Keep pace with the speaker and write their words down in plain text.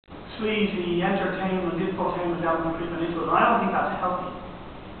sleazy entertainment, infotainment element creeping into it, and I don't think that's healthy.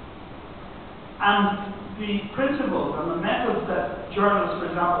 And the principles and the methods that journalists, for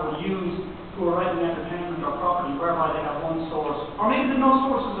example, will use who are writing entertainment or property, whereby they have one source, or maybe there's no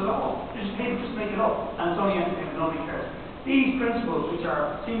sources at all. They just make it up, and it's only entertainment, nobody cares. These principles, which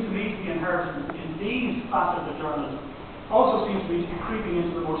seem to me to be inherited in these facets of journalism, also seem to be creeping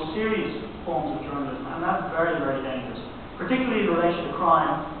into the more serious forms of journalism, and that's very, very dangerous, particularly in relation to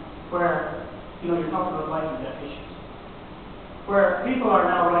crime, where you're talking about life and death issues, where people are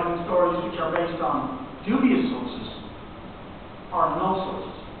now writing stories which are based on dubious sources or no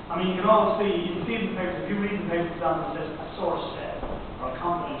sources. I mean, you can see in the papers, if you read the paper, for example, it says a source said, or a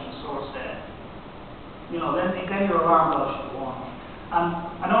confidential source said, then your alarm bell should go on. And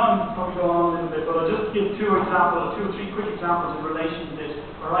I know I'm probably going on a little bit, but I'll just give two or three quick examples in relation to this,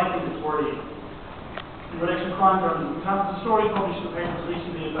 where I think it's worrying. In relation to crime journalism, for example, the story published in the papers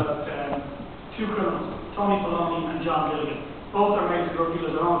recently about two criminals, Tony Poloni and John Gilligan. Both are major drug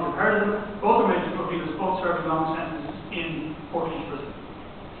dealers. I don't know if you've heard of them. Both are major drug dealers, both serving long sentences in Portuguese prison.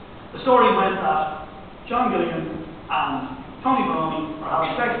 The story went that John Gilligan and Tony Poloni are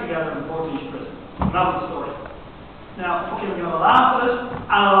having sex together in Portuguese prison. And that was the story. Now, okay, we're going to have a laugh at it,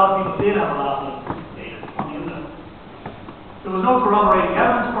 and a lot of people did have a laugh at it. It's funny, isn't it? There was no corroborating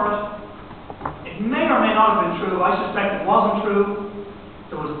evidence for it. It may or may not have been true. I suspect it wasn't true.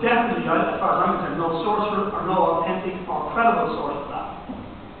 There was definitely, as far as I'm concerned, no source for it, or no authentic or credible source for that.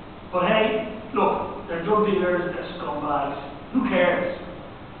 But hey, look, they're drug dealers, they're scumbags. Who cares?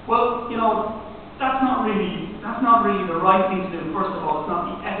 Well, that's not really the right thing to do. First of all, it's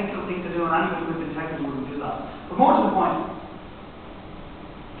not the ethical thing to do, and anybody with integrity wouldn't do that. But more to the point,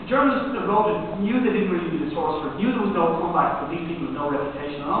 the journalists that wrote it knew they didn't really need a source for it, knew there was no comeback for these people with no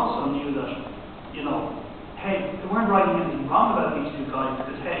reputation, and also knew that, hey, they weren't writing anything wrong about these two guys,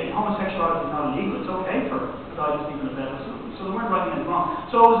 because, hey, homosexuality is not illegal. It's okay for a guy to sleep in a bed. So they weren't writing anything wrong.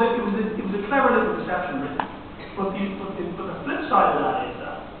 So it was a clever little deception, really. But the flip side of that is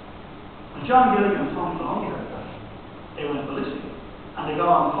that when John Gilligan and Tony Poloni heard that, they went ballistic. And they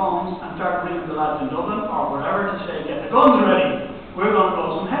got on the phones and started ringing the lads in Dublin or wherever to say, get the guns ready. We're going to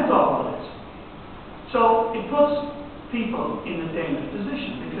blow some heads off of this. So it puts people in a dangerous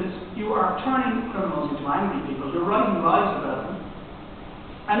position, because you are turning criminals into angry people. You're writing lies about them.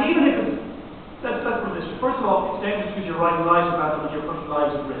 And even if let's put it this way. First of all, it's dangerous because you're writing lies about them and you're putting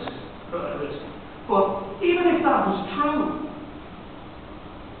lives at risk. But even if that was true,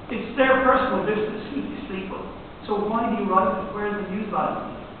 it's their personal business who you sleep with. So why do you write it? Where is the news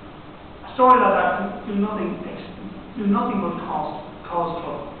value? A story like that can do nothing but cause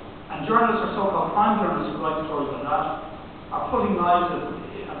trouble. And journalists, or so-called crime journalists who write stories like that, are putting lives at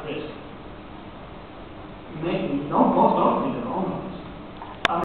risk. Most notably their own.